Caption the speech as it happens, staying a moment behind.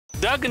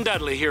Doug and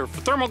Dudley here for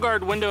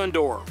ThermalGuard Window and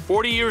Door.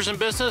 40 years in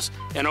business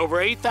and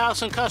over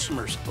 8,000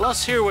 customers.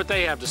 Let's hear what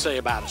they have to say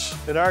about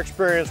us. In our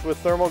experience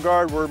with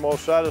ThermalGuard, we're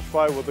most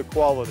satisfied with the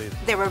quality.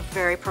 They were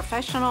very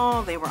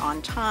professional, they were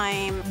on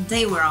time.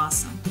 They were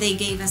awesome. They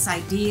gave us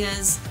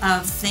ideas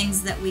of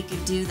things that we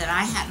could do that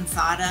I hadn't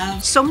thought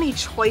of. So many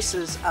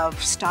choices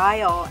of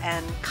style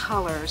and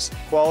colors.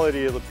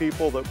 Quality of the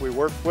people that we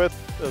work with,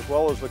 as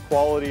well as the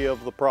quality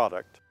of the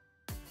product.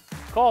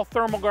 Call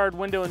ThermalGuard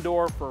Window and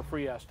Door for a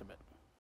free estimate.